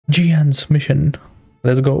Jiyan's mission.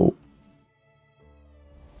 Let's go.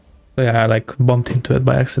 So yeah, I like bumped into it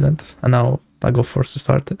by accident, and now I go first to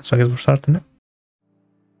start it. So I guess we're starting it.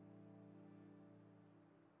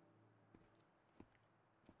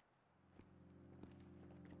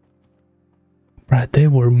 Right, they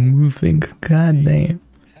were moving. God damn.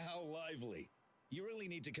 How lively. You really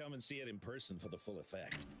need to come and see it in person for the full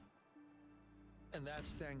effect. And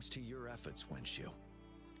that's thanks to your efforts, Wenshu.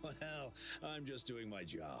 Well, I'm just doing my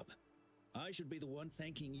job. I should be the one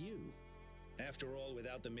thanking you. After all,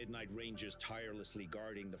 without the Midnight Rangers tirelessly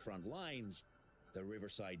guarding the front lines, the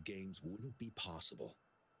Riverside Games wouldn't be possible.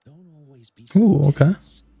 Don't always be so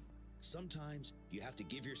tense. Sometimes you have to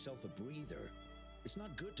give yourself a breather. It's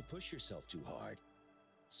not good to push yourself too hard.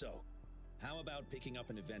 So, how about picking up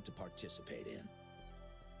an event to participate in?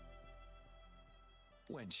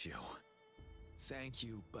 Wenshu, thank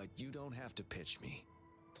you, but you don't have to pitch me.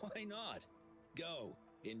 Why not? Go,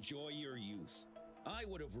 enjoy your youth. I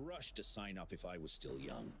would have rushed to sign up if I was still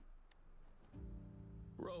young.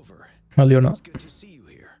 Rover, well, you're not. It's good to see you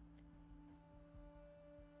here.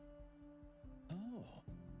 Oh,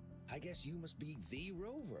 I guess you must be the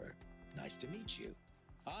Rover. Nice to meet you.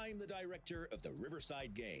 I'm the director of the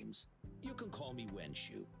Riverside Games. You can call me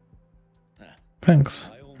Wenshu. Thanks.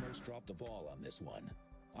 I almost dropped the ball on this one.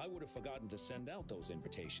 I would have forgotten to send out those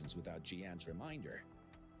invitations without Jiyan's reminder.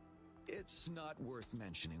 It's not worth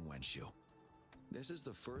mentioning, Wenshu. This is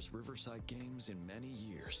the first Riverside Games in many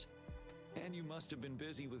years, and you must have been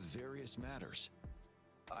busy with various matters.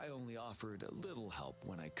 I only offered a little help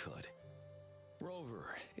when I could.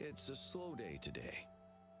 Rover, it's a slow day today.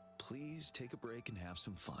 Please take a break and have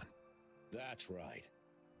some fun. That's right.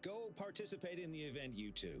 Go participate in the event,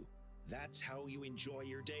 you two. That's how you enjoy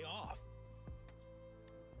your day off.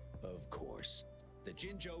 Of course, the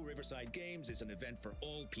Jinjo Riverside Games is an event for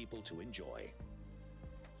all people to enjoy.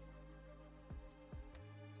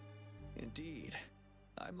 Indeed.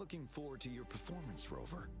 I'm looking forward to your performance,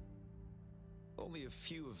 Rover. Only a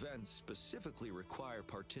few events specifically require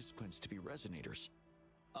participants to be resonators.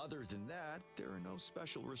 Other than that, there are no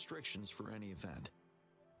special restrictions for any event.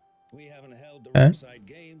 We haven't held the Riverside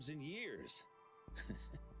Games in years.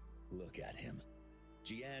 Look at him.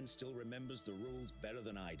 Jiyan still remembers the rules better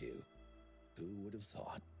than I do. Who would have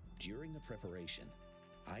thought? During the preparation,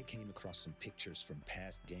 I came across some pictures from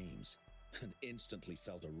past games and instantly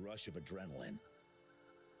felt a rush of adrenaline.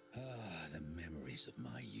 Ah, the memories of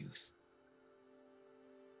my youth.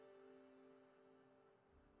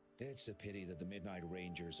 It's a pity that the Midnight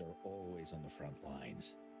Rangers are always on the front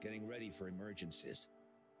lines, getting ready for emergencies.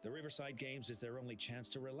 The Riverside Games is their only chance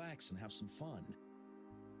to relax and have some fun.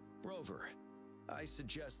 Rover, I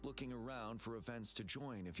suggest looking around for events to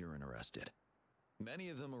join if you're interested. Many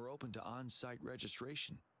of them are open to on-site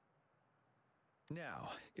registration.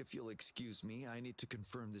 Now, if you'll excuse me, I need to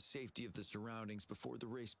confirm the safety of the surroundings before the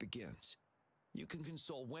race begins. You can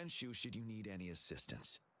consult Wenshu should you need any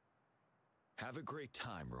assistance. Have a great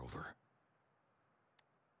time, Rover.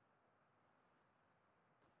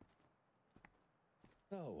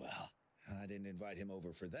 Oh well, I didn't invite him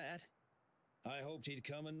over for that. I hoped he'd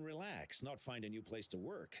come and relax, not find a new place to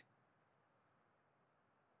work.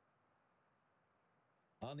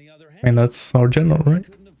 On the other hand, I mean, that's our general, right?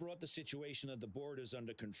 couldn't have brought the situation at the borders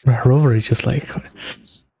under control. Rover is just like,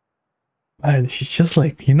 man, she's just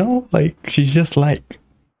like, you know, like, she's just like,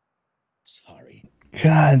 sorry.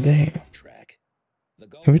 God damn.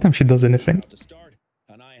 Every time she does anything, To start,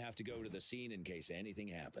 and I have to go to the scene in case anything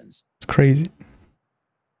happens. it's crazy.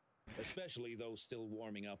 Especially those still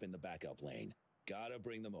warming up in the backup lane. Gotta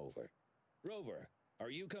bring them over. Rover,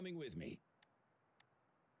 are you coming with me?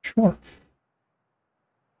 Sure.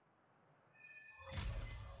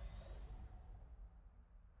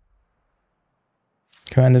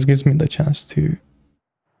 Okay, and this gives me the chance to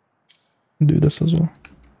do this as well.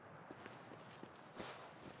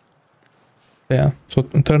 Yeah, so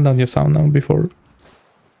turn down your sound now before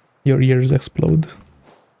your ears explode.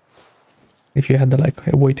 If you had the like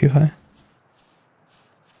way too high.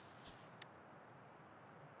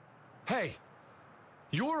 Hey,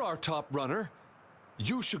 you're our top runner.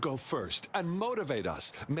 You should go first and motivate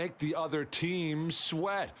us. Make the other team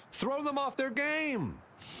sweat. Throw them off their game.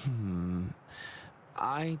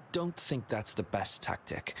 I don't think that's the best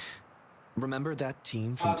tactic. Remember that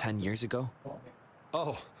team from 10 years ago?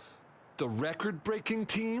 Oh, the record-breaking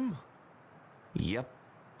team? Yep,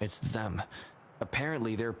 it's them.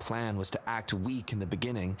 Apparently their plan was to act weak in the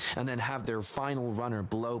beginning and then have their final runner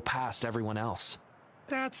blow past everyone else.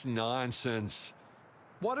 That's nonsense.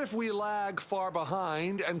 What if we lag far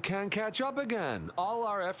behind and can't catch up again? All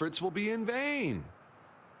our efforts will be in vain.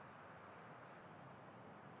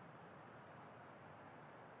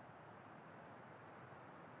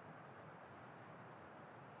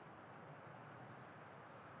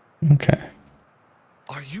 Okay.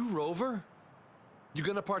 Are you Rover? You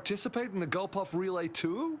gonna participate in the Gulpuff Relay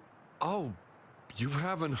too? Oh, you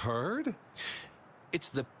haven't heard? It's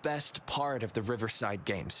the best part of the Riverside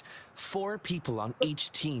Games. 4 people on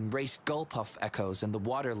each team race Gulpuff Echoes in the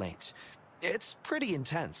water lanes. It's pretty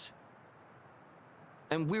intense.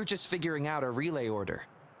 And we're just figuring out our relay order.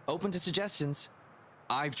 Open to suggestions.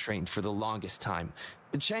 I've trained for the longest time.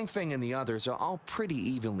 Changfeng and the others are all pretty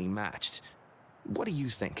evenly matched. What do you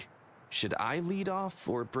think? Should I lead off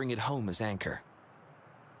or bring it home as anchor?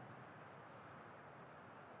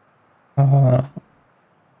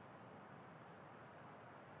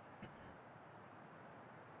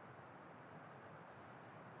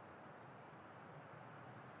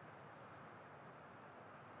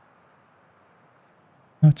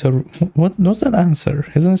 It's a what's that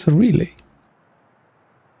answer? Isn't it a relay?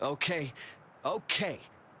 Okay.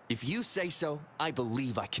 If you say so, I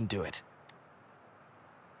believe I can do it.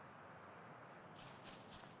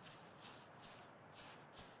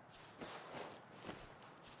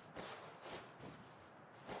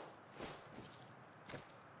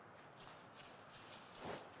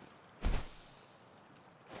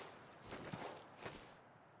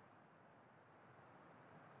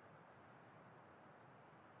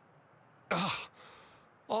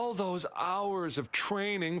 All those hours of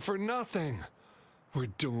training for nothing. We're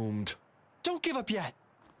doomed. Don't give up yet.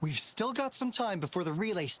 We've still got some time before the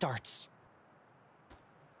relay starts.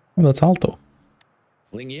 Oh, that's Alto.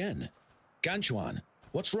 Ling Yen, Ganchuan,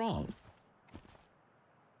 what's wrong?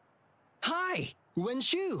 Hi, Wen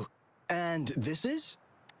Shu. And this is?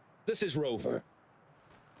 This is Rover.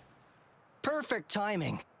 Perfect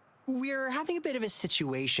timing. We're having a bit of a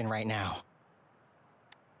situation right now.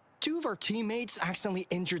 2 of our teammates accidentally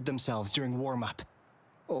injured themselves during warm-up.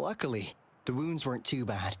 Luckily, the wounds weren't too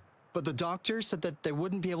bad, but the doctor said that they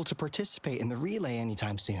wouldn't be able to participate in the relay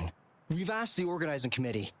anytime soon. We've asked the organizing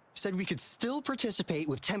committee, said we could still participate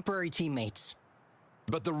with temporary teammates.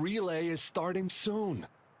 But the relay is starting soon.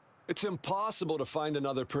 It's impossible to find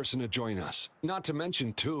another person to join us, not to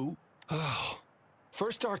mention 2.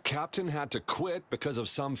 First our captain had to quit because of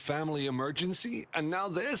some family emergency, and now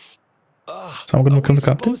this? So I'm gonna Are become we the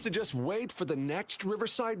captain. supposed to just wait for the next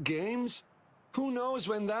Riverside Games? Who knows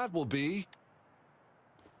when that will be?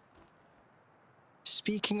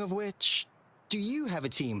 Speaking of which, do you have a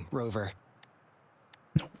team, Rover?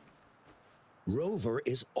 Rover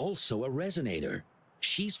is also a resonator.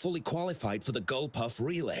 She's fully qualified for the Gulpuff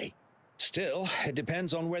Relay. Still, it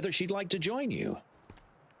depends on whether she'd like to join you.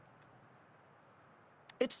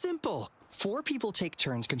 It's simple. 4 people take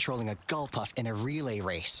turns controlling a Gulpuff in a relay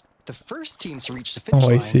race. The first team to reach the finish I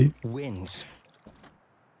line see. wins.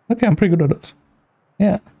 Okay, I'm pretty good at this.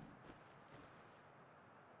 Yeah.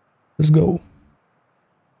 Let's go.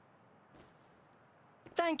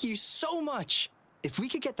 Thank you so much. If we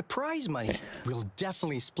could get the prize money, we'll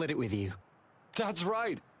definitely split it with you. That's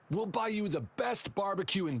right. We'll buy you the best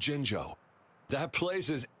barbecue in Jinzhou. That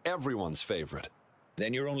place is everyone's favorite.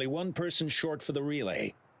 Then you're only 1 person short for the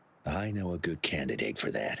relay. I know a good candidate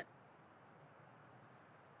for that.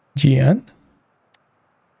 Jiyan?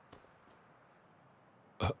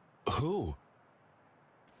 Who?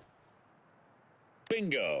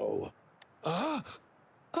 Bingo!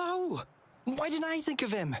 Oh, why didn't I think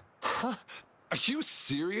of him? Are you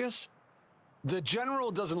serious? The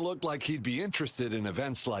general doesn't look like he'd be interested in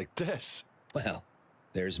events like this. Well,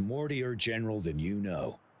 there's more to your general than you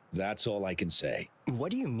know. That's all I can say.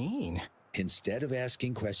 What do you mean? Instead of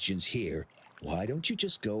asking questions here, why don't you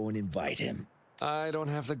just go and invite him? I don't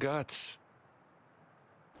have the guts.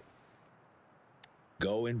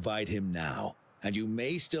 Go invite him now, and you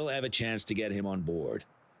may still have a chance to get him on board.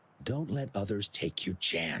 Don't let others take your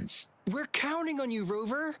chance. We're counting on you,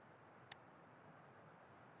 Rover.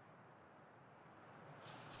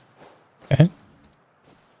 Okay.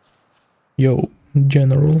 Yo,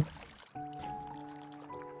 general.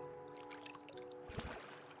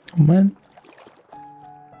 Oh man.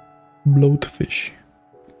 Bloatfish.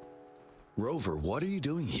 Rover, what are you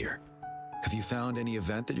doing here? Have you found any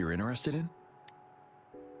event that you're interested in?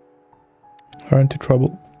 Are into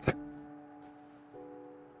trouble.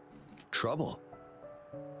 Trouble?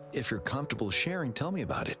 If you're comfortable sharing, tell me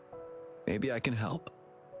about it. Maybe I can help.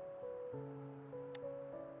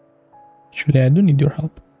 Actually, I do need your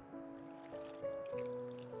help.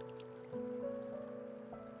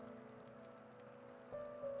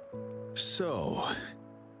 So,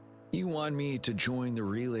 you want me to join the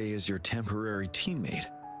relay as your temporary teammate?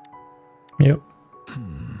 Yep.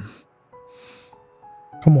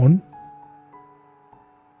 Come on.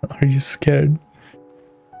 Are you scared?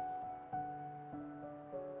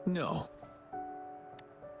 No.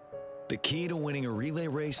 The key to winning a relay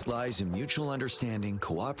race lies in mutual understanding,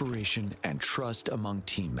 cooperation, and trust among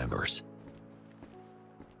team members.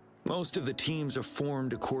 Most of the teams are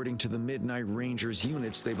formed according to the Midnight Rangers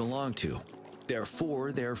units they belong to.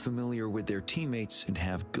 Therefore, they're familiar with their teammates and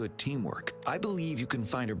have good teamwork. I believe you can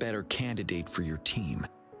find a better candidate for your team.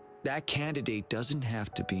 That candidate doesn't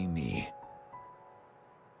have to be me.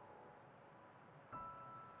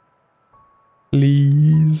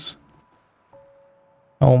 Please.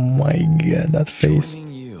 Oh my god, that face.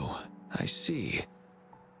 Joining you, I see.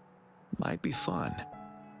 Might be fun.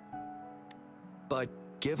 But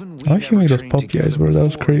given we Why she never make those trained puppy eyes, together bro? That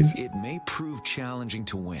was before, crazy. it may prove challenging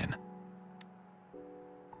to win.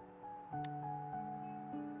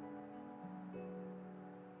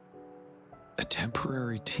 A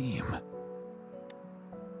temporary team.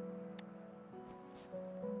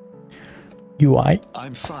 UI?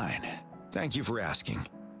 I'm fine. Thank you for asking.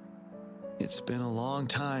 It's been a long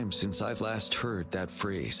time since I've last heard that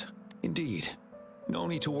phrase. Indeed. No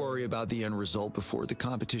need to worry about the end result before the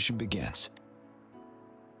competition begins.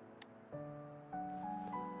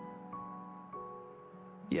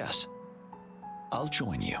 Yes, I'll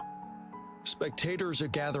join you. Spectators are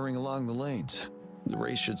gathering along the lanes. The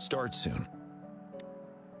race should start soon.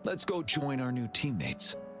 Let's go join our new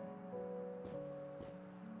teammates.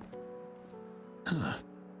 Huh.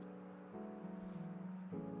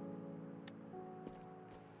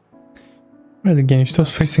 Right, the game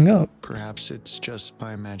stops facing up. Perhaps it's just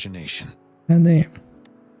my imagination. God damn.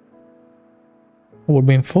 We're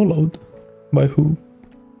being followed. By who?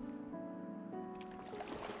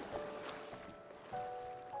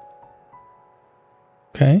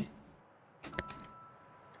 Okay.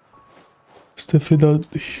 Stuff without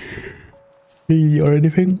really or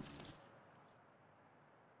anything.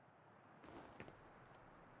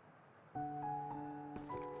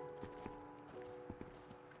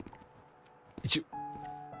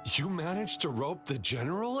 You managed to rope the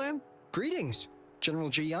general in? Greetings, General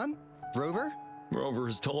Jiyan Rover. Rover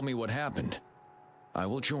has told me what happened. I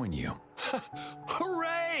will join you.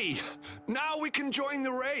 Hooray! Now we can join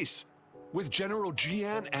the race. With General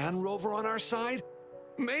Jiyan and Rover on our side,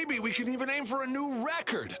 maybe we can even aim for a new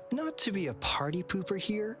record. Not to be a party pooper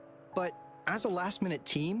here, but as a last-minute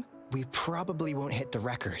team, we probably won't hit the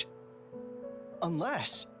record.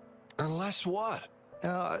 Unless... Unless what?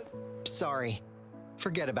 Sorry.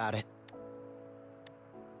 Forget about it.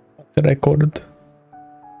 The record.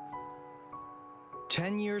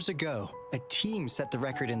 10 years ago, a team set the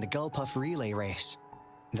record in the Gulpuff relay race.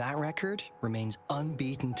 That record remains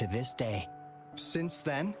unbeaten to this day. Since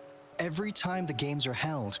then, every time the games are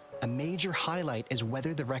held, a major highlight is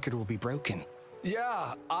whether the record will be broken.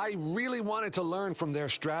 Yeah, I really wanted to learn from their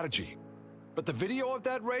strategy. But the video of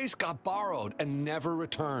that race got borrowed and never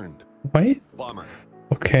returned. Wait. Bummer.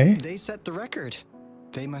 Okay. They set the record.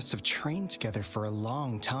 They must have trained together for a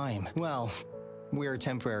long time. Well, we're a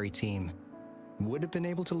temporary team. Would have been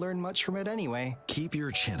able to learn much from it anyway. Keep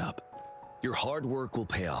your chin up. Your hard work will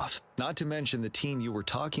pay off. Not to mention the team you were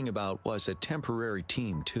talking about was a temporary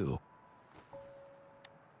team too.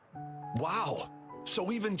 Wow.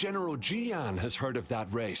 So even General Jiyan has heard of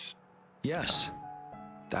that race. Yes.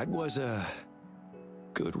 That was a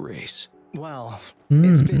good race. Well,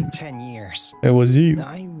 it's been 10 years. It was you.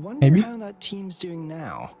 I wonder Maybe? how that team's doing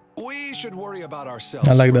now. We should worry about ourselves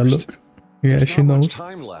I like that first. look. Yeah, There's she not knows. much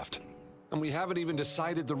time left, and we haven't even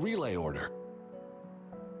decided the relay order.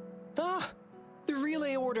 Ah, the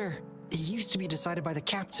relay order. It used to be decided by the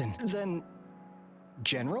captain. Then,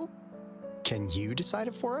 General? Can you decide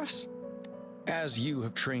it for us? As you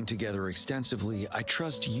have trained together extensively, I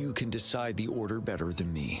trust you can decide the order better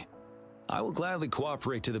than me. I will gladly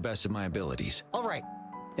cooperate to the best of my abilities. All right.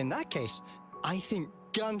 In that case, I think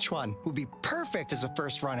Gunchuan would be perfect as a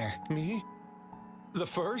first runner. Me? The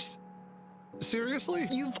first? Seriously?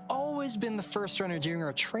 You've always been the first runner during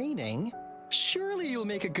our training. Surely you'll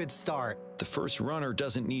make a good start. The first runner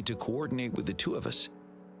doesn't need to coordinate with the two of us.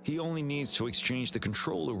 He only needs to exchange the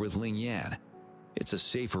controller with Ling Yan. It's a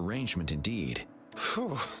safe arrangement indeed.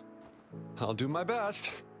 Phew. I'll do my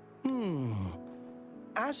best.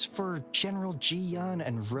 As for General Jiyan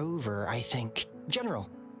and Rover, I think... General,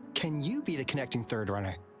 can you be the connecting third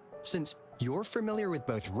runner? Since you're familiar with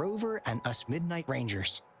both Rover and us Midnight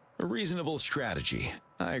Rangers. A reasonable strategy.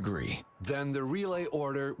 I agree. Then the relay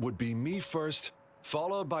order would be me first,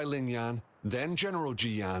 followed by Ling Yan, then General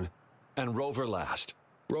Jiyan, and Rover last.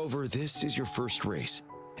 Rover, this is your first race,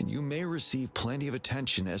 and you may receive plenty of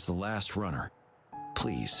attention as the last runner.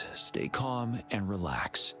 Please, stay calm and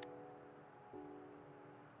relax.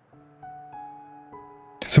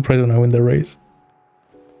 Surprised when I win the race.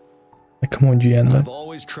 Like, come on, Jiyan, man. I've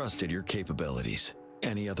always trusted your capabilities.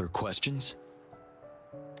 Any other questions?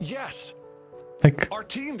 Yes. Like, Our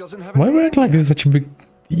team doesn't have why a would I name act like yet. this is such a big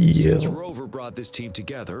Since deal? Rover brought this team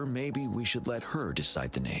together, maybe we should let her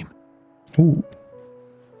decide the name. Ooh.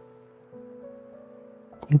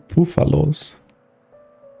 Called Buffaloes.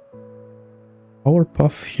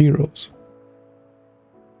 Powerpuff Heroes.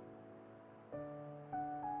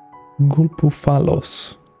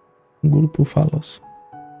 Gulpufalos. Gulpufalos.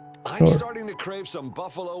 I'm Sure. starting to crave some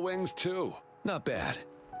buffalo wings too. Not bad.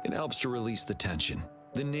 It helps to release the tension.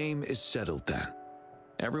 The name is settled then.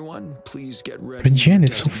 Everyone, please get ready. But Jiyan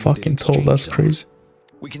for is so designated fucking tall, exchange that's zones. crazy.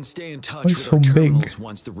 We can stay in touch Why with so our big? terminals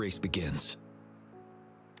once the race begins.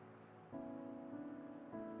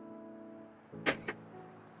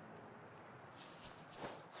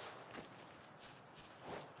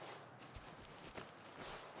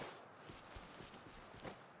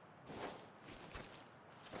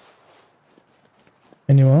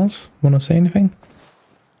 Anyone else wanna say anything?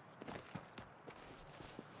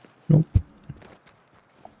 Nope.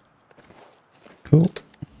 Cool.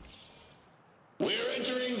 We're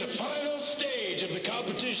entering the final stage of the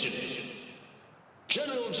competition.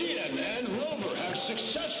 General Jiyan and Rover have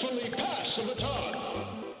successfully passed the baton.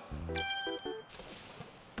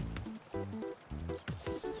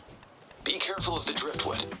 Be careful of the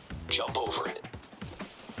driftwood. Jump over it.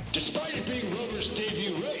 Despite it being Rover's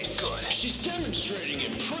debut race, she's demonstrating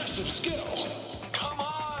impressive skill. Come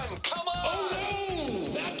on! Come on! Oh no!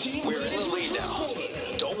 That team We're ran in the into a lead now.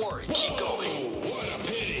 driftwood. Don't worry, keep going. Oh, what a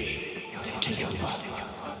pity. Take over.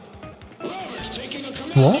 Rover's taking a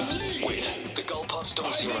commanding What? lead. Wait, the gull puffs don't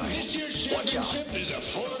I see think right. this year's Watch out. championship is a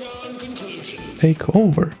foregone conclusion. Take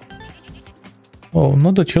over. Oh,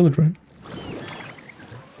 not the children.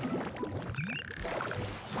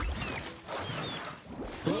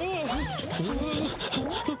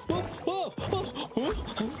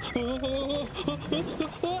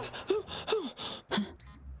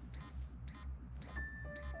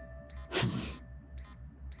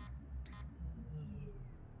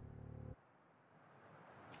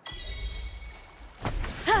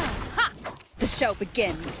 The show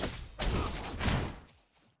begins.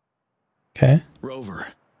 Okay. Rover,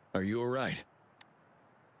 are you alright?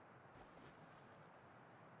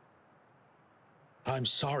 I'm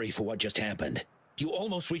sorry for what just happened. You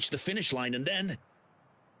almost reached the finish line and then...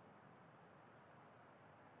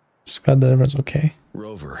 Just glad that everyone's okay.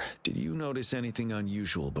 Rover, did you notice anything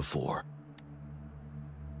unusual before?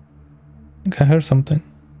 I think I heard something.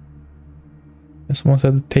 Someone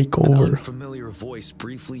said take An over. unfamiliar voice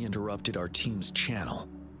briefly interrupted our team's channel.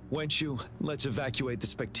 Wenchu, let's evacuate the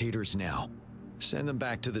spectators now. Send them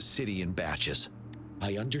back to the city in batches.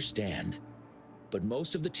 I understand. But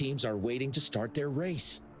most of the teams are waiting to start their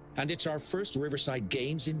race. And it's our first Riverside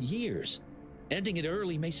Games in years. Ending it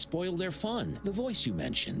early may spoil their fun. The voice you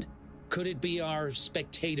mentioned. Could it be our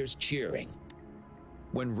spectators cheering?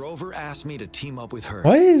 When Rover asked me to team up with her,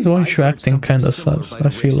 Why is I Wonshu heard acting something kinda similar sus, by the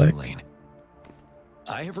I feel racing like. lane.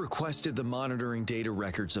 I have requested the monitoring data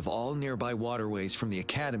records of all nearby waterways from the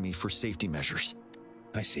Academy for safety measures.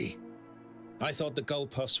 I see. I thought the gull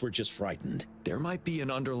puffs were just frightened. There might be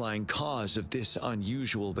an underlying cause of this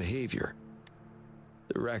unusual behavior.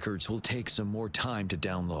 The records will take some more time to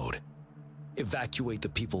download. Evacuate the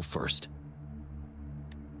people first.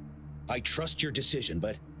 I trust your decision,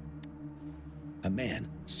 but... A man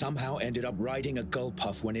somehow ended up riding a gull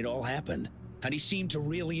puff when it all happened, and he seemed to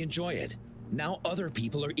really enjoy it. Now other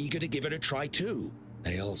people are eager to give it a try too.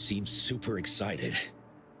 They all seem super excited.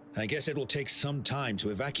 I guess it will take some time to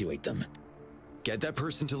evacuate them. Get that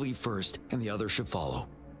person to leave first, and the others should follow.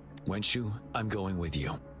 Wenchu, I'm going with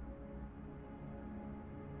you.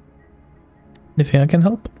 Anything I can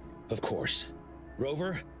help? Of course.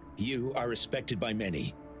 Rover, you are respected by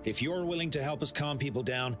many. If you're willing to help us calm people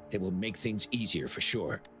down, it will make things easier for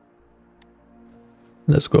sure.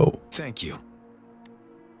 Let's go. Thank you.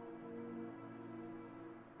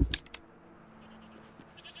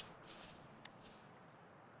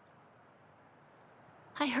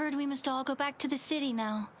 I heard we must all go back to the city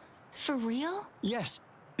now. For real? Yes,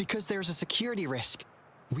 because there's a security risk.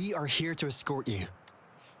 We are here to escort you.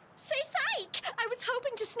 Say psych! I was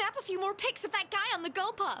hoping to snap a few more pics of that guy on the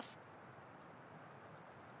gull puff.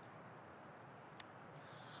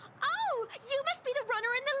 Oh, you must be the runner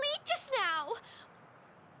in the lead just now.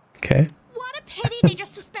 Okay. What a pity they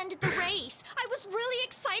just suspended the race. I was really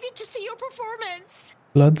excited to see your performance.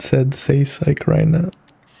 Blood said say psych right now.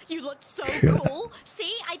 You looked so Yeah. cool.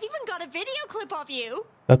 See, I've even got a video clip of you.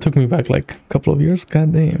 That took me back like a couple of years.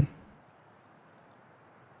 God damn.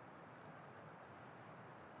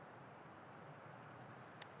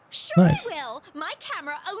 Sure Nice. I will. My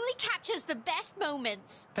camera only captures the best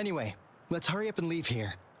moments. Anyway, let's hurry up and leave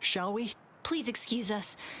here, shall we? Please excuse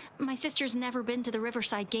us. My sister's never been to the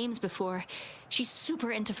Riverside Games before. She's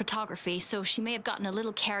super into photography, so she may have gotten a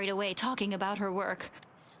little carried away talking about her work.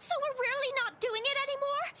 So we're really not doing it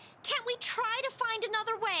anymore? Can't we try to find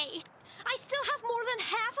another way? I still have more than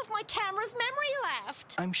half of my camera's memory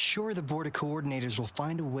left. I'm sure the board of coordinators will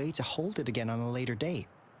find a way to hold it again on a later date.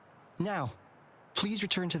 Now, please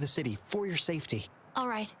return to the city for your safety. All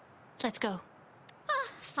right, let's go.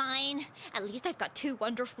 Fine. At least I've got 2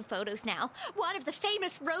 wonderful photos now. One of the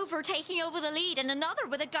famous Rover taking over the lead and another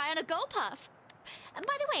with a guy on a go puff. And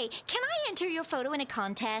by the way, can I enter your photo in a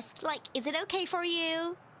contest? Like, is it okay for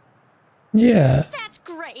you? Yeah. That's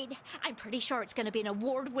great. I'm pretty sure it's going to be an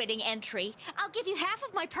award-winning entry. I'll give you half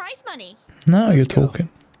of my prize money. Now Let's you're go. talking.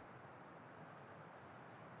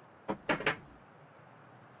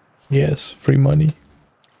 Yes, free money.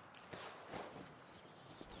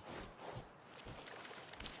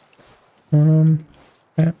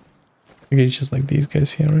 Yeah. Okay, it's just like these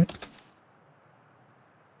guys here, right?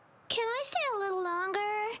 Can I stay a little longer?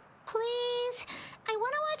 Please? I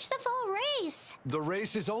want to watch the full race. The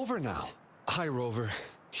race is over now. Hi, Rover.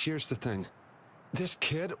 Here's the thing. This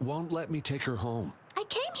kid won't let me take her home. I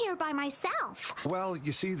came here by myself. Well,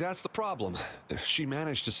 you see, that's the problem. She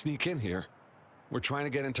managed to sneak in here. We're trying to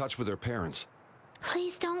get in touch with her parents.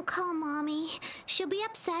 Please don't call Mommy. She'll be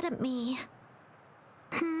upset at me.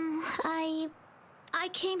 I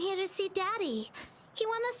came here to see Daddy. He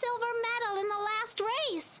won the silver medal in the last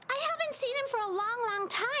race. I haven't seen him for a long, long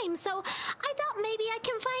time, so I thought maybe I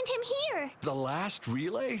can find him here. The last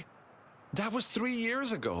relay? That was 3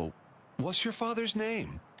 years ago. What's your father's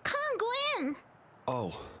name? Gwyn.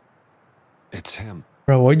 Oh, it's him.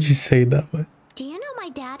 Bro, why'd you say that way? Do you know my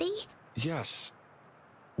daddy? Yes.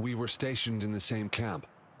 We were stationed in the same camp.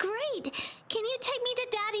 Great. Can you take me to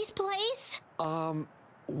Daddy's place?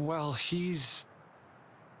 Well, he's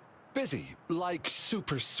busy. Like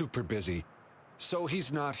super, super busy. So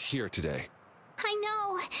he's not here today. I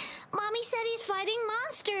know. Mommy said he's fighting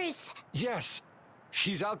monsters. Yes.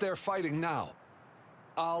 He's out there fighting now.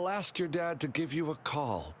 I'll ask your dad to give you a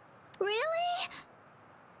call. Really?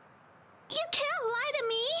 You can't lie to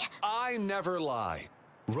me. I never lie.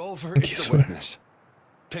 Rover Pinkies is the were- witness.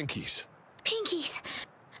 Pinkies. Pinkies,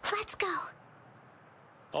 let's go.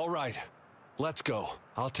 All right. Let's go.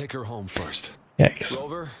 I'll take her home first. Yikes.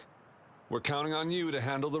 Rover, we're counting on you to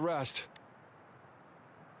handle the rest.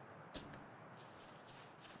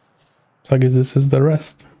 So I guess this is the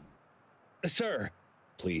rest. Sir,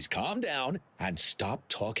 please calm down and stop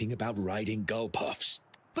talking about riding go puffs.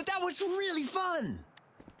 But that was really fun!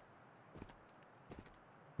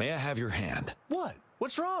 May I have your hand? What?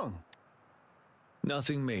 What's wrong?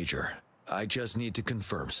 Nothing major. I just need to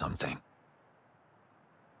confirm something.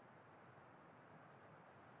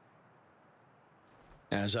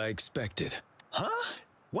 As I expected. Huh?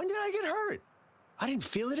 When did I get hurt? I didn't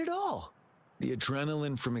feel it at all. The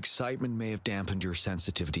adrenaline from excitement may have dampened your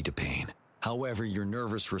sensitivity to pain. However, your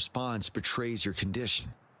nervous response betrays your condition.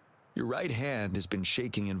 Your right hand has been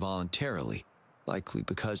shaking involuntarily, likely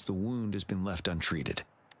because the wound has been left untreated.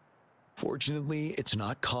 Fortunately, it's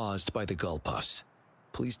not caused by the gull puffs.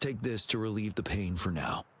 Please take this to relieve the pain for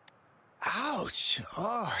now. Ouch!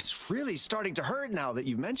 Oh, it's really starting to hurt now that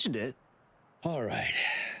you mentioned it. All right.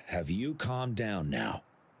 Have you calmed down now?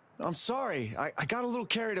 I'm sorry. I got a little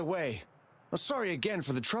carried away. I'm sorry again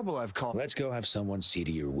for the trouble I've caused. Let's go have someone see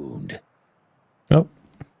to your wound. Oh.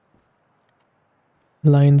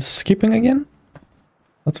 Lines skipping again?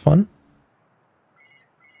 That's fun.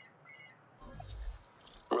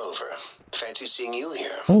 Rover, fancy seeing you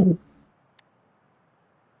here. Oh.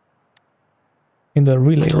 In the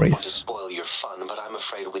relay I don't want to race. spoil your fun, but I'm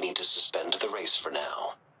afraid we need to suspend the race for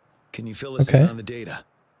now. Can you fill us Okay. in on the data?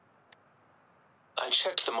 I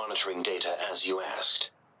checked the monitoring data as you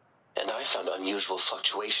asked, and I found unusual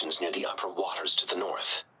fluctuations near the upper waters to the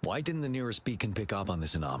north. Why didn't the nearest beacon pick up on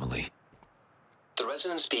this anomaly? The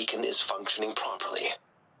resonance beacon is functioning properly,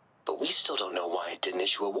 but we still don't know why it didn't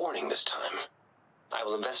issue a warning this time. I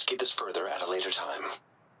will investigate this further at a later time.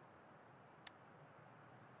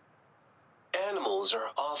 Animals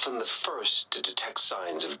are often the first to detect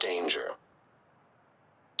signs of danger.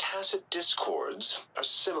 Tacit discords are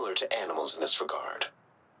similar to animals in this regard.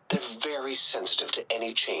 They're very sensitive to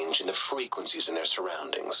any change in the frequencies in their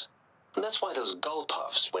surroundings. And that's why those gull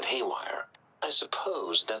puffs went haywire. I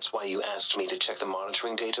suppose that's why you asked me to check the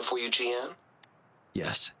monitoring data for you, Jiyan?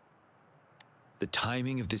 Yes. The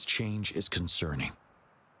timing of this change is concerning.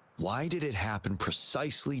 Why did it happen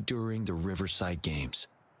precisely during the Riverside Games?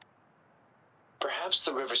 Perhaps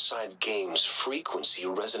the Riverside Games frequency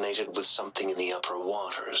resonated with something in the upper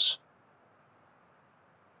waters.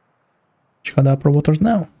 Check out the upper waters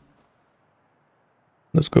now.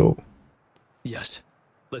 Let's go. Yes,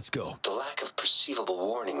 let's go. The lack of perceivable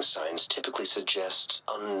warning signs typically suggests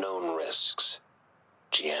unknown risks.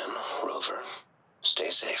 Jiyan Rover, stay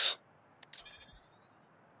safe.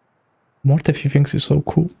 What if he thinks he's so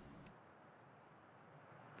cool?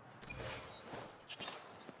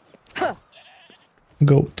 Huh.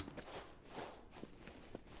 Goat.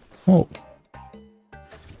 Oh.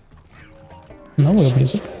 Now we have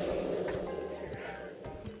music.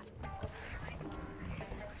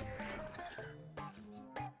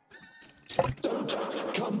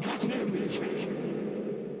 Come near me.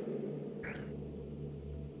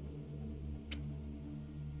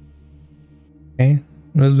 Okay,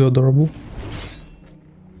 let's do adorable.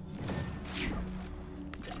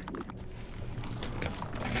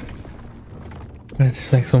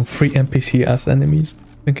 It's like some free NPC ass enemies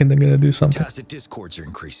thinking they're gonna do something. Tacit discords are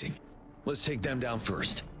increasing. Let's take them down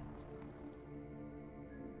first.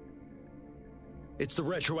 It's the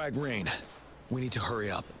retroag rain. We need to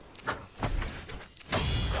hurry up.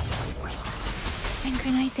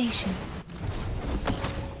 Synchronization.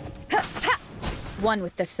 Ha, ha. One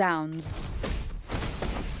with the sounds.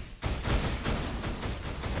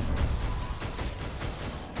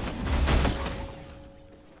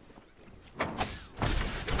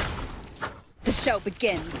 The show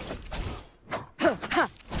begins. Ha, ha.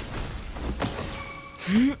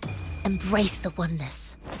 Embrace the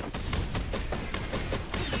oneness.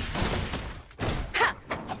 Ha.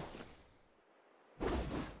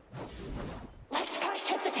 Let's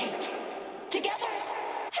participate together.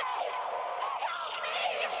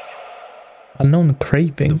 Unknown The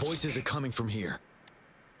cravings. voices are coming from here.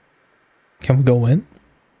 Can we go in?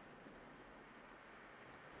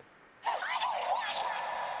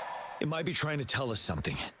 It might be trying to tell us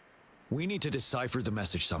something. We need to decipher the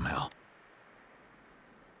message somehow.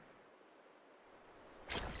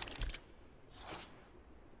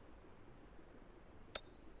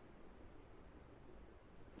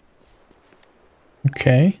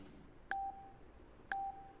 Okay.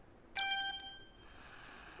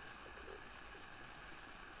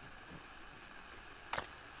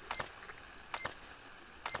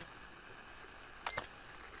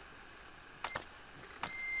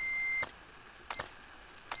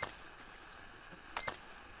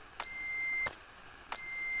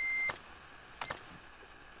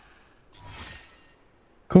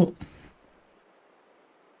 Cool.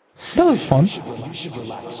 That was fun. You should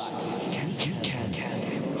relax. You can.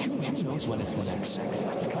 Who knows when it's the next?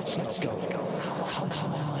 Let's go.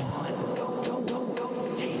 Come on. Go.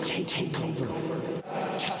 Take over.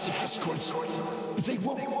 Tacit discords. They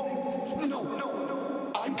won't.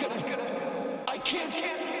 No. I can't.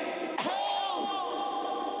 Help!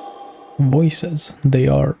 Voices. They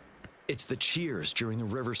are. It's the cheers during the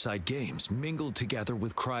Riverside Games mingled together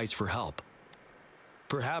with cries for help.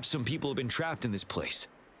 Perhaps some people have been trapped in this place.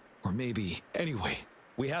 Or maybe... Anyway,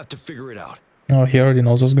 we have to figure it out. Oh, he already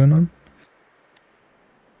knows what's going on.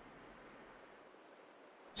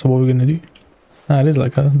 So what are we gonna do? Ah, it is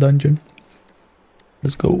like a dungeon.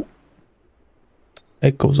 Let's go.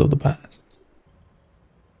 Echoes of the past.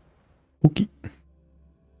 Okay.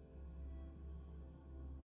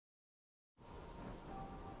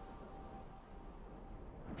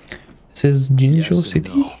 This is Jinjo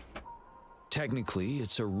City. No. Technically,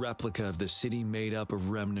 it's a replica of the city made up of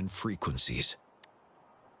remnant frequencies.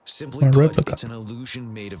 Simply A put, replica. it's an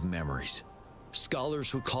illusion made of memories.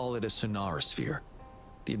 Scholars would call it a sonorosphere.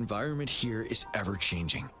 The environment here is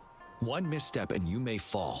ever-changing. One misstep and you may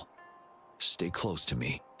fall. Stay close to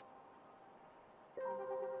me.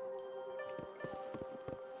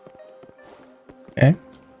 Okay.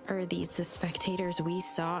 Are these the spectators we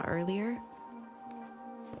saw earlier?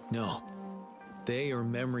 No. They are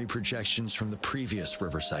memory projections from the previous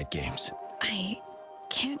Riverside Games. I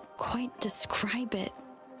can't quite describe it,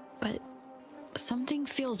 but something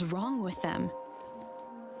feels wrong with them.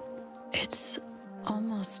 It's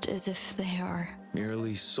almost as if they are...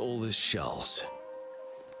 Merely soulless shells.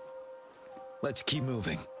 Let's keep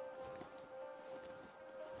moving.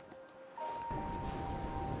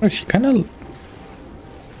 Oh, she kind of...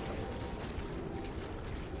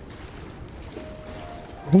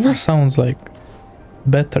 Rover sounds like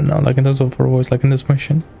better now, like in terms of her voice, like in this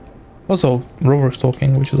mission. Also, Rover's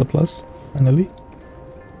talking, which is a plus, finally.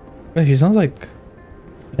 But she sounds like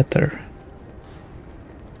better.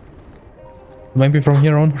 Maybe from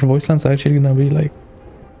here on, her voice lines are actually gonna be like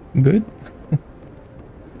good.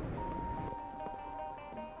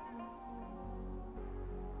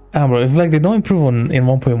 Bro, if like they don't improve on in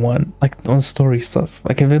 1.1, like on story stuff,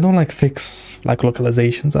 like if they don't like fix like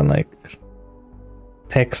localizations and like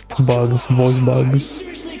text bugs, voice bugs,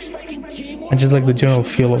 and just like the general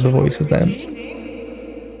feel of the voices, then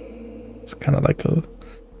it's kind of like a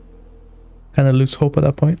kind of lose hope at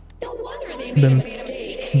that point. Then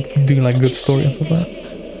doing like good story and stuff like that.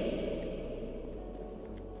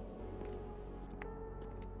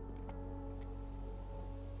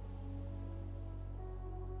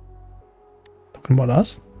 Talking about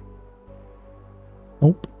us?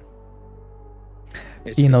 Nope.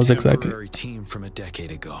 He knows exactly. Temporary team from a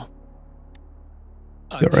decade ago.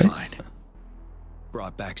 You're right. Fine.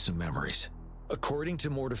 Brought back some memories. According to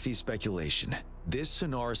Mortefi's speculation, this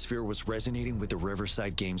sonar sphere was resonating with the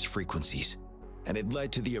Riverside Games frequencies, and it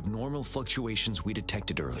led to the abnormal fluctuations we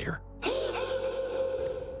detected earlier.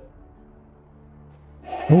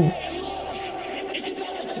 Oh. Isn't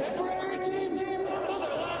that the temporary team? Oh, the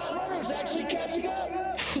last runner's actually catching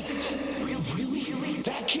up. Really?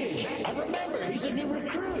 That kid, I remember, he's a new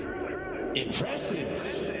recruit. Impressive.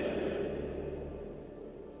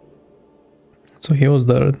 So he was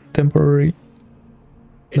the temporary.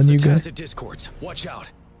 The new guy. Tacit discords. Watch out.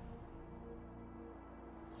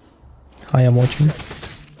 I am watching.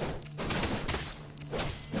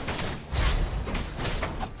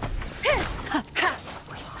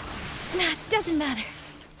 Doesn't matter.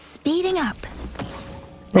 Speeding up.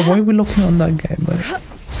 Bro, why are we looking on that guy, man?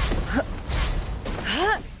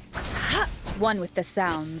 One with the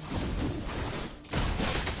sounds.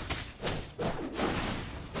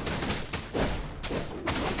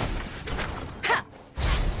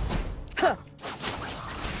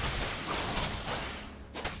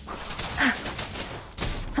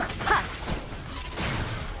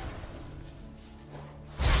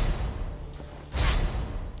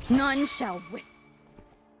 None shall whisper.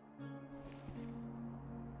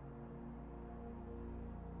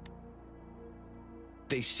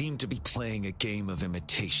 They seem to be playing a game of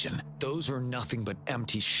imitation. Those are nothing but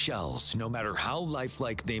empty shells, no matter how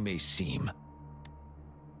lifelike they may seem.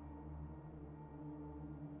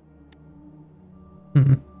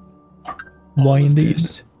 Why indeed?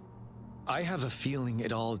 I have a feeling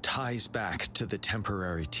it all ties back to the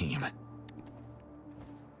temporary team.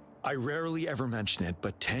 I rarely ever mention it,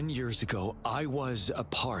 but 10 years ago, I was a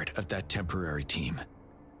part of that temporary team.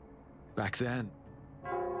 Back then.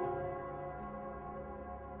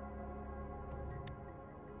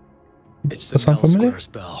 It's the sound familiar?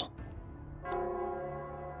 bell.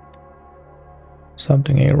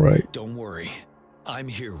 Something ain't right. Don't worry. I'm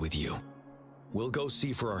here with you. We'll go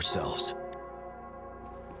see for ourselves.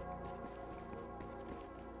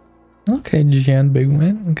 Okay, Jiyan, big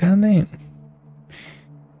man. Goddamn.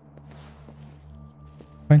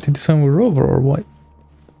 Trying to design with Rover or what?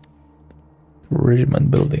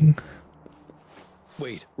 Regiment building.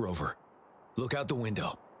 Wait, Rover. Look out the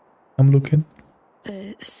window. I'm looking.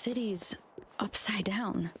 The city's upside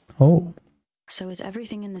down. Oh. So is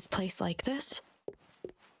everything in this place like this?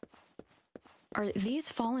 Are these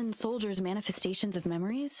fallen soldiers manifestations of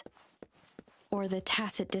memories? Or the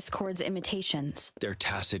tacit discords imitations? They're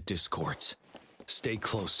tacit discords. Stay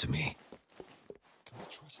close to me. Can we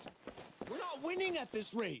trust him? We're not winning at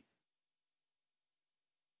this rate.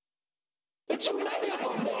 There's too many of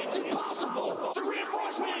them. It's impossible. The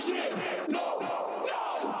reinforcement is here. No.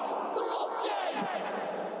 They're all dead.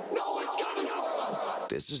 No one's coming for us.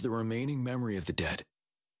 This is the remaining memory of the dead.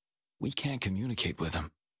 We can't communicate with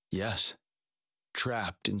him. Yes.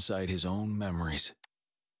 Trapped inside his own memories.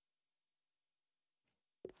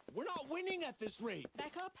 We're not winning at this rate.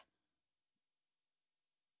 Back up.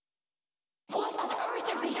 What on earth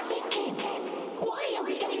are we thinking? Why are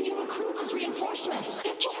we getting new recruits as reinforcements?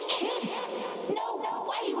 They're just kids. No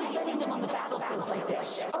way we're letting them on the battlefield like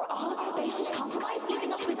this. Are all of our bases compromised,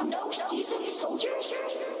 leaving us with no seasoned soldiers?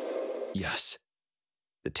 Yes.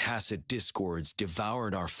 The tacit discords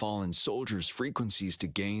devoured our fallen soldiers' frequencies to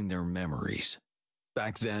gain their memories.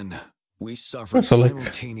 Back then, we suffered So, like,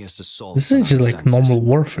 simultaneous assaults. this isn't just like normal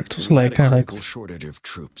warfare. It's also like kind of like shortage of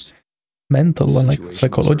troops. mental and like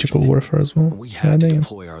psychological warfare as well. We had to Goddamn.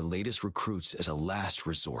 deploy our latest recruits as a last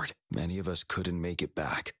resort. Many of us couldn't make it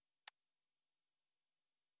back.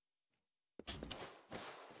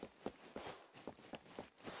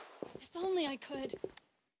 If only I could.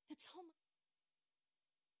 It's home.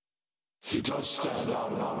 He does stand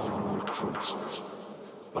out among our new recruits,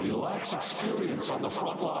 but he lacks experience on the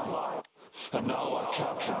front line. And now our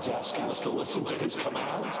captain's asking us to listen to his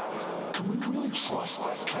commands? Can we really trust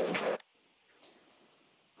that kid?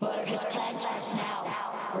 What are his plans for us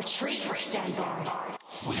now? Retreat or stand guard?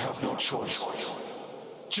 We have no choice.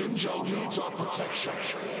 Jinzhou needs our protection.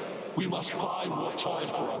 We must buy more time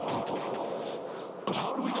for our people. But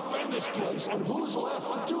how do we defend this place, and who's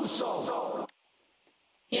left to do so?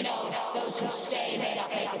 You know, those who stay may not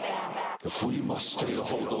make it back. If we must stay to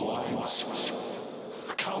hold the lines,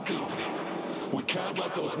 count me in. We can't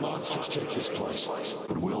let those monsters take this place.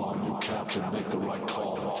 But will our new captain make the right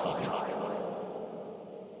call in time?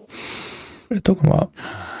 What are you talking about?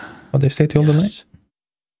 Oh, they stay till the night?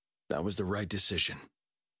 That was the right decision.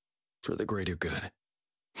 For the greater good.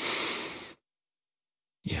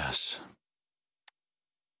 Yes.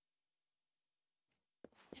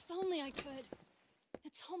 If only I could.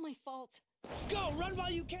 It's all my fault. Go, run while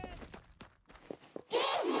you can! Damn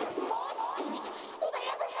these monsters! Will they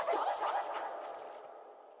ever stop?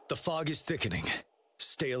 The fog is thickening.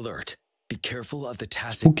 Stay alert. Be careful of the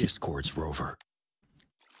tacit discords, Rover.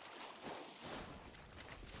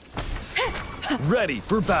 Ready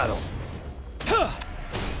for battle.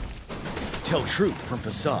 Tell truth from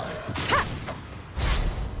facade.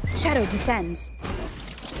 Shadow descends.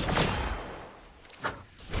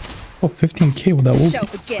 Oh, 15k with that The show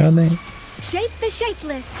whoopie. begins. Shape the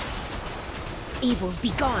shapeless. Evils be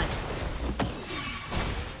gone.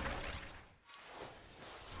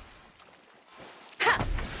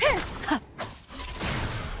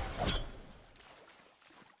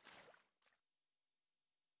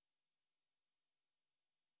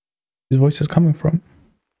 His voice is coming from.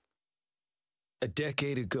 A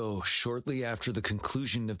decade ago, shortly after the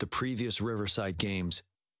conclusion of the previous Riverside Games,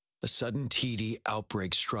 a sudden TD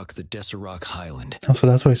outbreak struck the Deserac Highland. Oh, so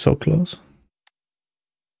that's why it's so close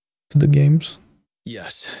to the games.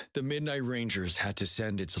 Yes, the Midnight Rangers had to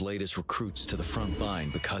send its latest recruits to the front line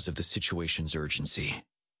because of the situation's urgency.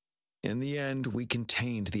 In the end, we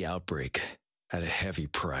contained the outbreak at a heavy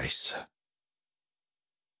price.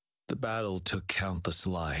 The battle took countless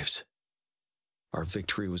lives. Our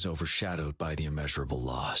victory was overshadowed by the immeasurable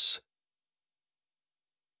loss.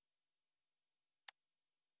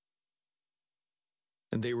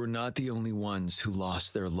 And they were not the only ones who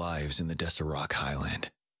lost their lives in the Deserac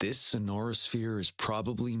Highland. This sonorosphere is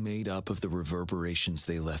probably made up of the reverberations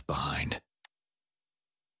they left behind.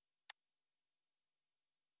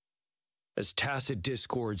 As tacit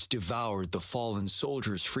discords devoured the fallen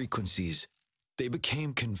soldiers' frequencies, they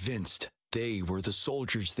became convinced they were the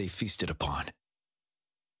soldiers they feasted upon.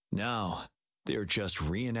 Now, they're just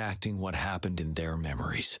reenacting what happened in their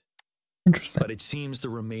memories. Interesting. But it seems the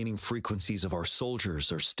remaining frequencies of our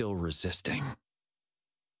soldiers are still resisting.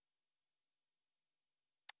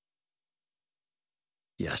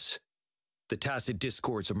 Yes, the tacit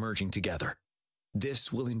discords are merging together.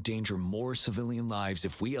 This will endanger more civilian lives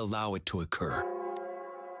if we allow it to occur.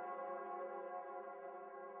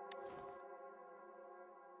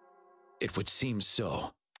 It would seem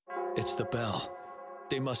so. It's the bell.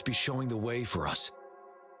 They must be showing the way for us.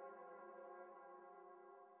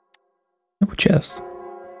 Oh, chest.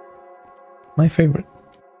 My favorite.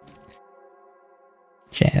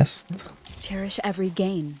 Chest. Cherish every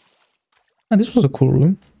gain. And this was a cool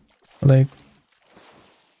room. Like,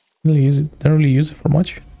 really use it. Don't really use it for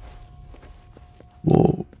much.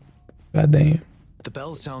 Whoa. God damn. The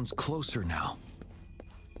bell sounds closer now.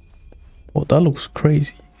 Oh, that looks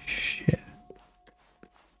crazy. Shit.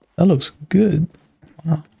 That looks good.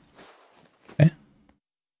 Wow. Okay.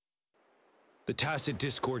 The tacit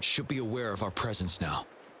discord should be aware of our presence now.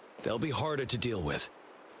 They'll be harder to deal with.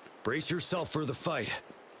 Brace yourself for the fight.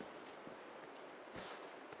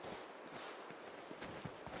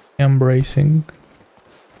 Embracing.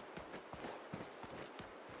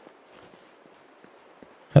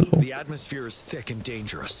 Hello. The atmosphere is thick and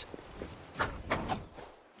dangerous.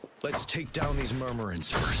 Let's take down these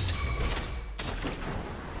murmurins first.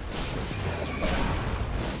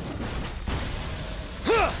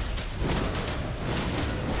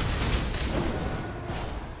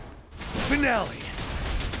 Finale.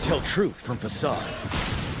 Tell truth from facade.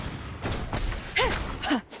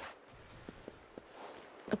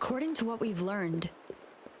 According to what we've learned,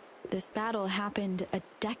 this battle happened a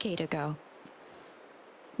decade ago.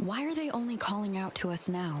 Why are they only calling out to us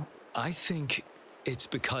now? I think it's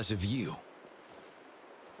because of you.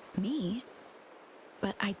 Me?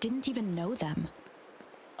 But I didn't even know them.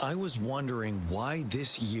 I was wondering why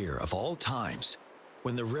this year of all times,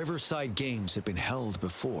 when the Riverside Games had been held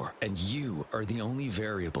before, and you are the only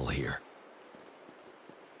variable here.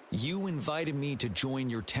 You invited me to join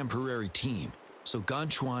your temporary team, so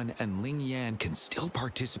Ganchuan and Ling Yan can still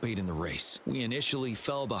participate in the race. We initially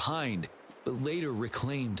fell behind, but later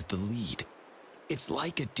reclaimed the lead. It's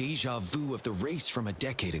like a deja vu of the race from a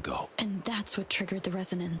decade ago. And that's what triggered the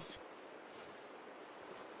resonance.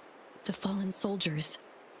 The fallen soldiers.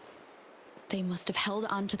 They must have held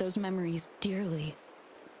on to those memories dearly.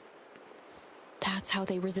 That's how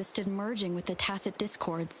they resisted merging with the Tacit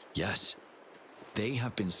Discords. Yes. They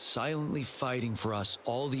have been silently fighting for us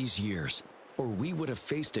all these years, or we would have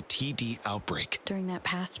faced a TD outbreak. During that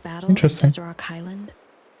past battle at Desert Island?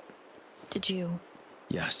 Did you?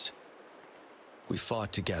 Yes. We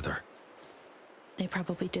fought together. They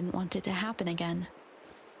probably didn't want it to happen again.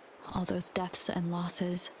 All those deaths and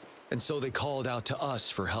losses. And so they called out to us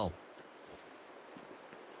for help.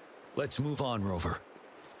 Let's move on, Rover.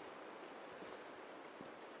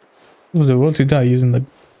 Oh, they want to die using the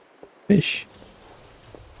fish.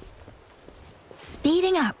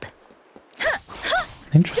 Speeding up.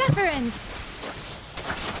 Interesting. Deference.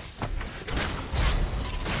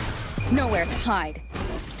 Nowhere to hide.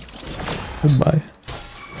 Goodbye.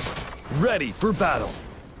 Ready for battle.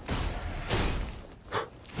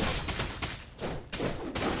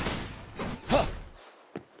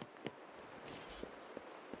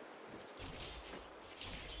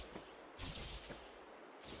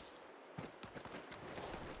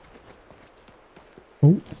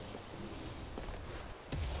 Oh.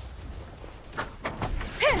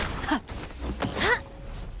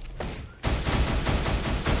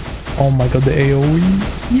 Oh my god, the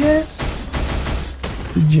AoE. Yes.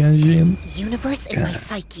 The Jiyan. Universe in my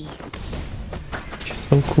psyche.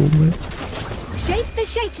 So cool, man. Shape the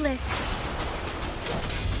shapeless.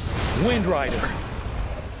 Wind Rider.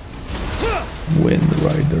 Wind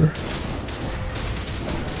Rider.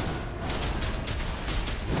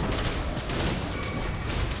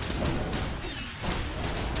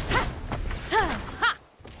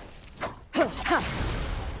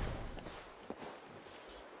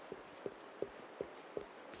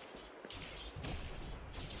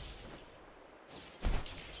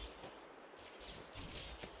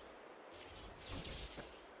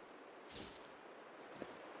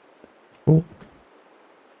 Cool.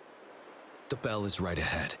 The bell is right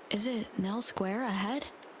ahead. Is it Nell Square ahead?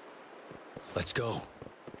 Let's go.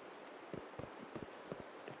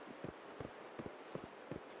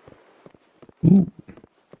 Ooh.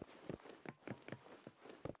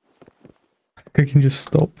 I can just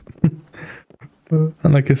stop.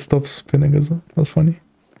 And like it stops spinning as well. That's funny.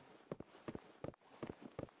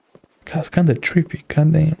 God, it's kinda trippy,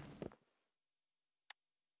 god damn.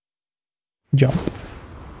 Jump.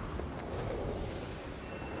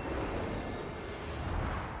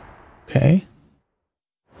 Okay.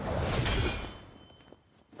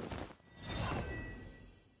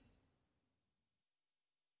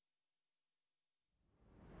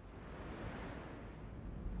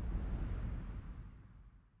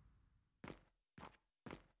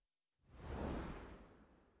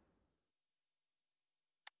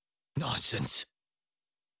 Nonsense.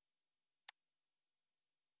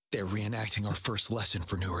 They're reenacting our first lesson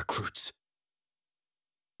for new recruits.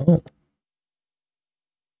 Oh.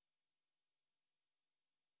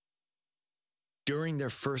 During their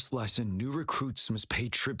first lesson, new recruits must pay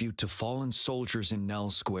tribute to fallen soldiers in Nell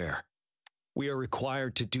Square. We are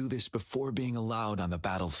required to do this before being allowed on the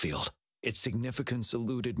battlefield. Its significance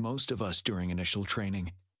eluded most of us during initial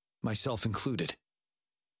training, myself included.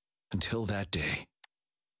 Until that day.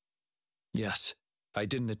 Yes, I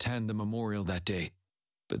didn't attend the memorial that day,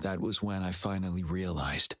 but that was when I finally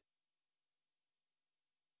realized.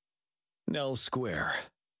 Nell Square.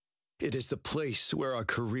 It is the place where our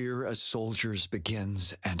career as soldiers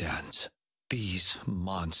begins and ends. These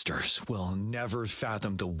monsters will never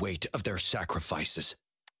fathom the weight of their sacrifices.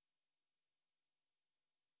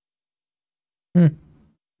 Okay.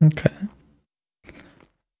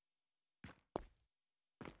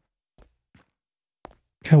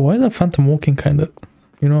 Okay, why is that phantom walking kind of,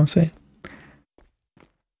 you know what I'm saying?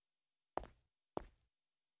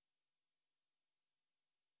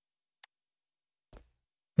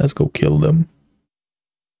 Let's go kill them.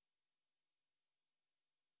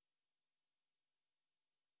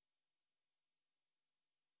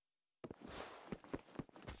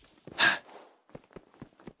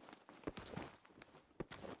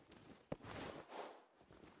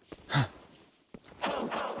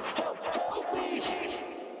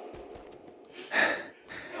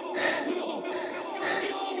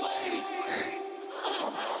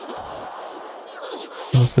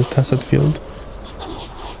 What's the Tacit field?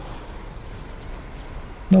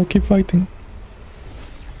 No, keep fighting.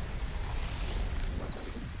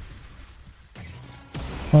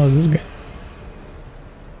 Oh, is this guy?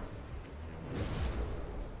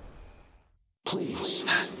 Please,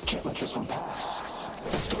 can't let this one pass.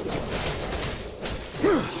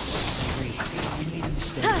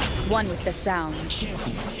 One with the sound.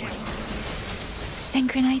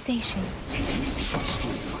 Synchronization.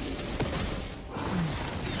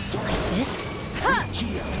 like this.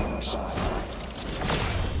 Jiyan Rover side.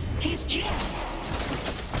 He's Jiyan.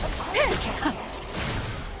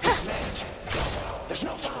 There's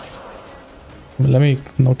no time. Let me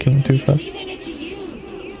not kill him too fast. Leaving it to you,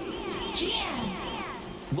 Jiyan.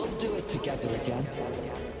 We'll do it together again.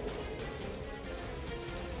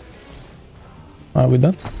 Are we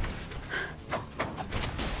done?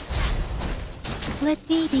 Let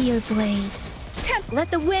me be your blade. Let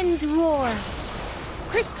the winds roar.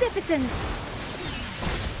 Precipitance.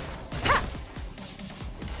 Ha!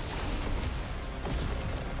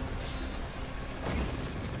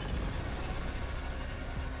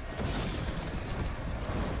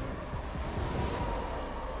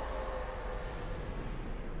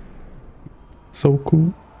 So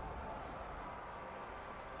cool.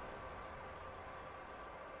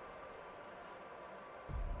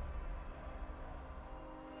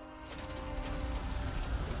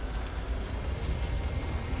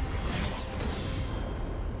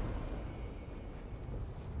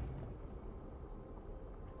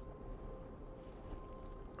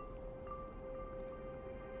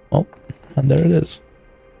 Well, and there it is.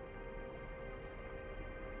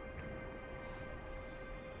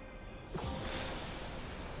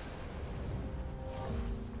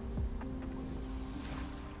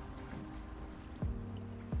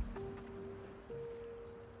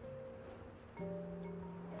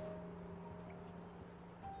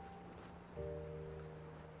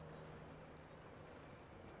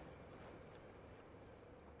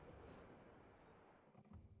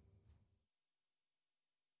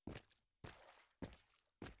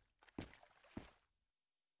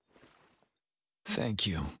 Thank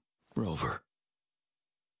you, Rover.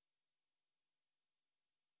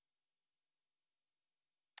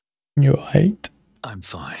 You alright? I'm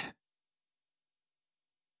fine.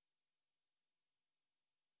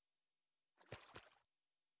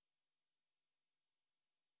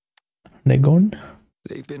 They gone?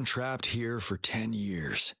 They've been trapped here for 10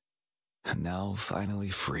 years, and now finally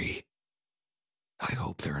free. I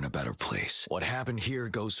hope they're in a better place. What happened here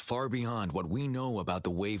goes far beyond what we know about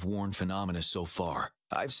the wave-worn phenomena so far.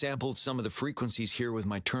 I've sampled some of the frequencies here with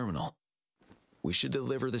my terminal. We should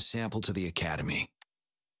deliver the sample to the Academy.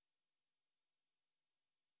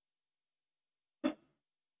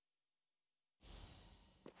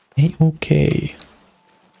 Hey, okay.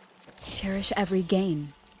 Cherish every gain.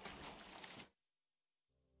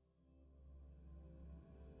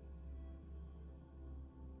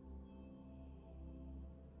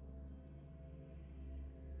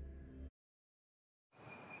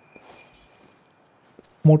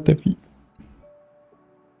 Mortefi.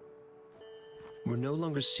 We're no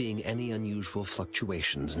longer seeing any unusual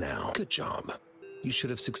fluctuations now. Good job. You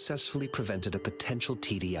should have successfully prevented a potential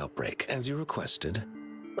TD outbreak. As you requested,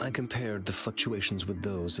 I compared the fluctuations with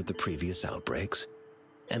those of the previous outbreaks,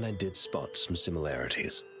 and I did spot some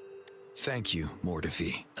similarities. Thank you,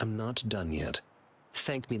 Mortefi. I'm not done yet.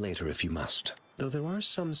 Thank me later if you must. Though there are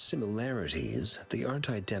some similarities, they aren't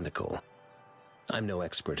identical. I'm no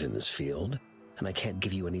expert in this field, and I can't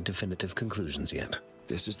give you any definitive conclusions yet.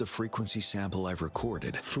 This is the frequency sample I've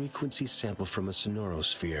recorded. Frequency sample from a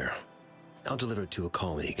sonorosphere. I'll deliver it to a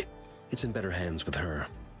colleague. It's in better hands with her.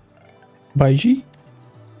 Baiji?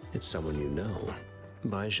 It's someone you know.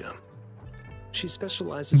 Baija. She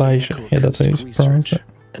specializes Baija. in Yeah, that's how you pronounce research, it.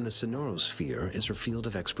 and the sonorosphere is her field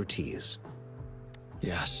of expertise.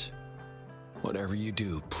 Yes. Whatever you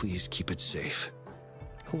do, please keep it safe.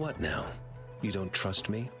 What now? You don't trust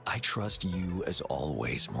me? I trust you as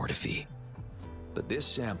always, Mortefi. But this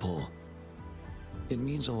sample, it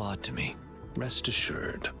means a lot to me. Rest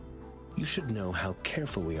assured. You should know how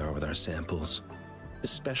careful we are with our samples,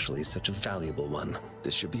 especially such a valuable one.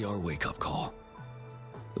 This should be our wake-up call.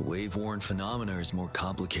 The wave-worn phenomena is more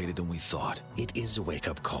complicated than we thought. It is a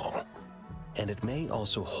wake-up call. And it may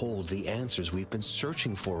also hold the answers we've been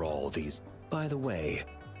searching for all these. By the way,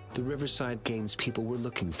 the Riverside Games people were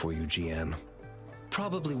looking for you, Jiyan.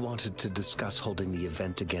 Probably wanted to discuss holding the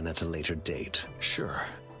event again at a later date. Sure.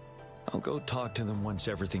 I'll go talk to them once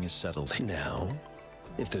everything is settled. Now,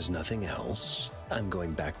 if there's nothing else, I'm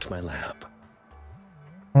going back to my lab.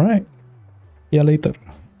 Alright. Yeah, later.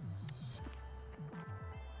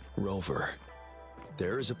 Rover,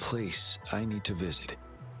 there is a place I need to visit.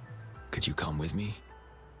 Could you come with me?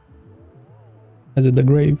 Is it the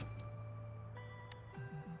grave?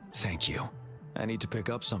 Thank you. I need to pick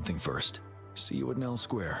up something first. See you at Nell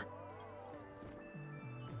Square.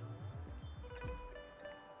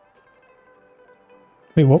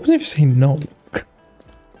 Wait, what was if you say no?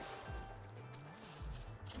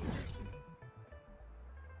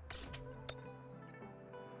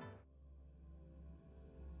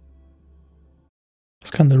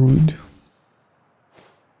 It's kind of rude.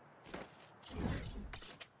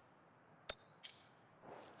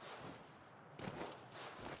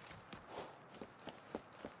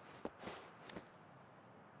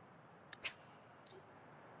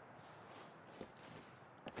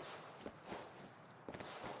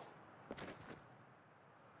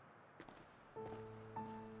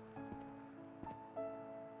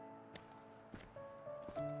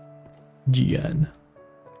 Jiyan.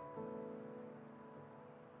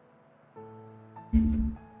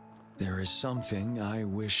 There is something I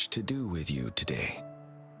wish to do with you today.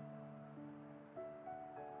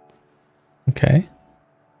 Okay.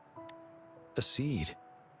 A seed.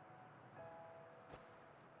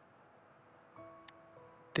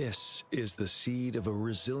 This is the seed of a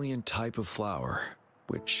resilient type of flower,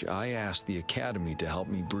 which I asked the Academy to help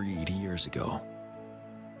me breed years ago.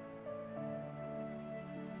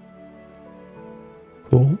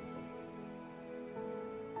 Cool.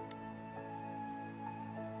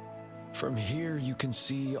 From here, you can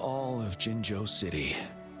see all of Jinzhou City.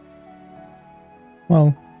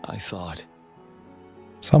 Well, I thought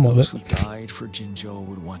some of it. those who died for Jinzhou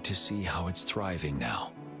would want to see how it's thriving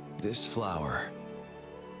now. This flower,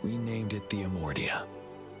 we named it the Amordia.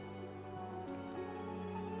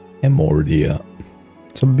 Amordia.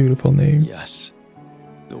 It's a beautiful name. Yes.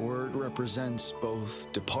 The word represents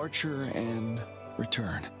both departure and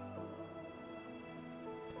return.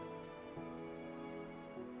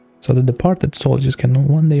 So the departed soldiers can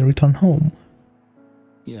one day return home.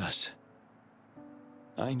 Yes.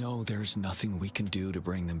 I know there's nothing we can do to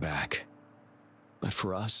bring them back. But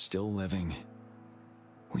for us still living,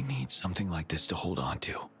 we need something like this to hold on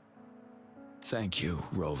to. Thank you,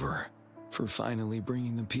 Rover, for finally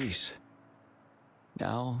bringing them peace.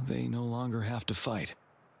 Now they no longer have to fight.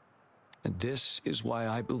 And this is why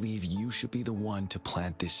I believe you should be the one to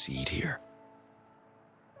plant this seed here.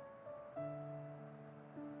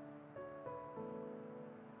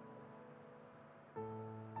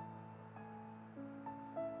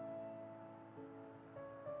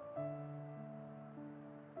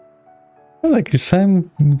 Like, is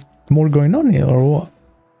Sam more going on here or what?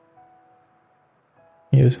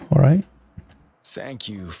 Yes, alright. Thank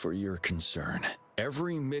you for your concern.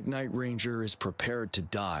 Every Midnight Ranger is prepared to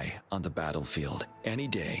die on the battlefield any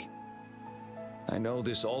day. I know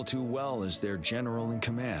this all too well as their general in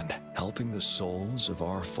command, helping the souls of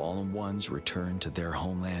our fallen ones return to their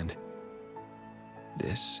homeland.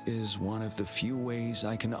 This is one of the few ways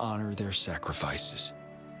I can honor their sacrifices.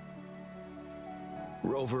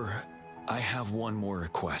 Rover, I have one more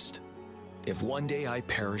request. If one day I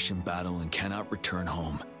perish in battle and cannot return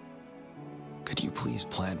home, could you please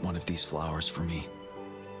plant one of these flowers for me?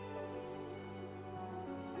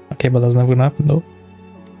 Okay, but that's never gonna happen though.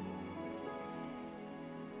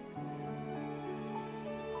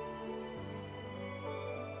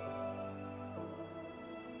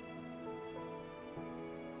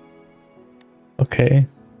 Okay.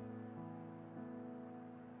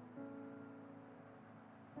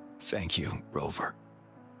 Thank you, Rover.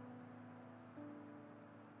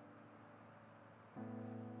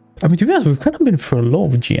 I mean, to be honest, we've kind of been for a lot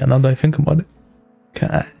of Jiyan now that I think about it.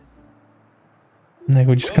 God. Like,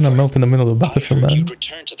 we just kind of melt in the middle of the battlefield then.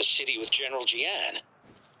 Return to the city with General Jiyan.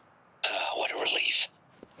 What a relief.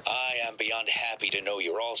 I am beyond happy to know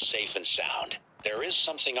you're all safe and sound. There is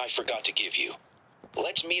something I forgot to give you.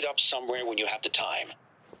 Let's meet up somewhere when you have the time.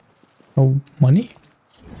 Oh, money?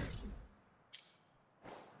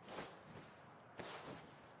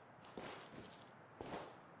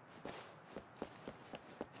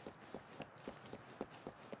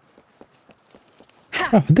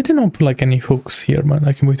 Oh, they didn't put like any hooks here, man,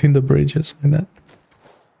 like in between the bridges like that.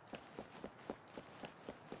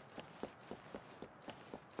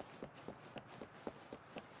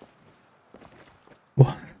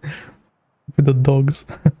 What? With the dogs.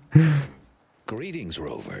 Greetings,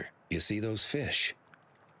 Rover. You see those fish?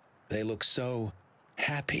 They look so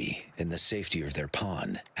happy in the safety of their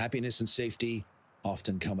pond. Happiness and safety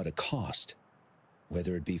often come at a cost,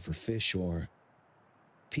 whether it be for fish or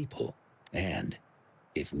people. And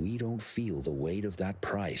if we don't feel the weight of that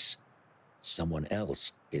price, someone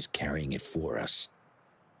else is carrying it for us.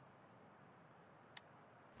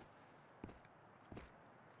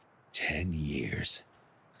 "10 years.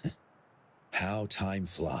 How time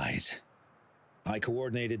flies. I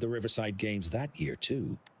coordinated the Riverside Games that year,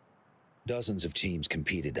 too. Dozens of teams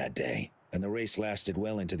competed that day, and the race lasted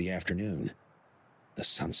well into the afternoon. The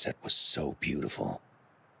sunset was so beautiful.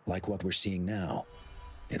 Like what we're seeing now.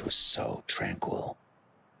 It was so tranquil.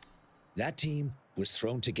 That team was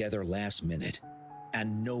thrown together last minute,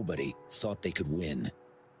 and nobody thought they could win.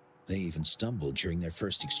 They even stumbled during their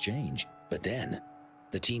first exchange. But then,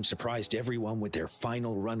 the team surprised everyone with their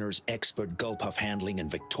final runner's expert gulpuff handling and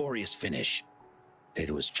victorious finish. It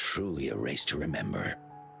was truly a race to remember.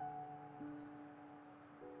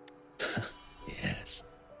 Yes.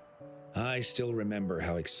 I still remember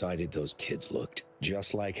how excited those kids looked,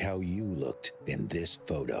 just like how you looked in this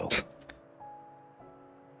photo.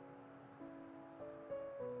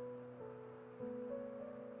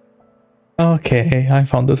 Okay, I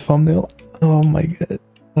found the thumbnail. Oh my god,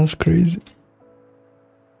 that's crazy.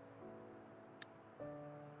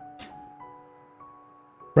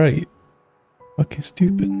 Right. Fucking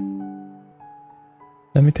stupid.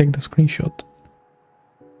 Let me take the screenshot.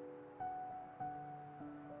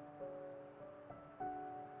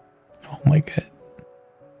 Oh my god.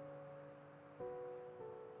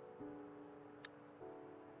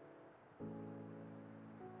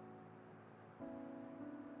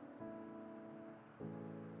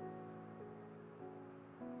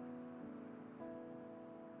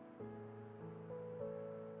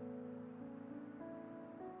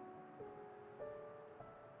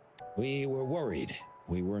 We were worried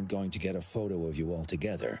we weren't going to get a photo of you all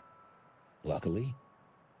together. Luckily,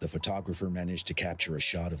 the photographer managed to capture a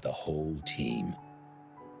shot of the whole team.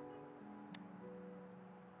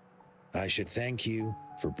 I should thank you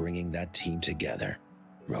for bringing that team together,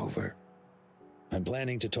 Rover. I'm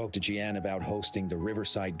planning to talk to Jiyan about hosting the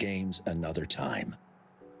Riverside Games another time.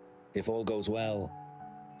 If all goes well,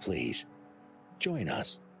 please, join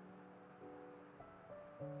us.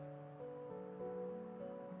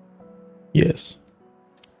 Yes.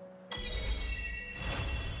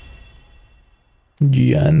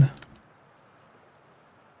 Jiyan.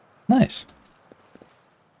 Nice.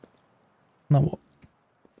 Now what?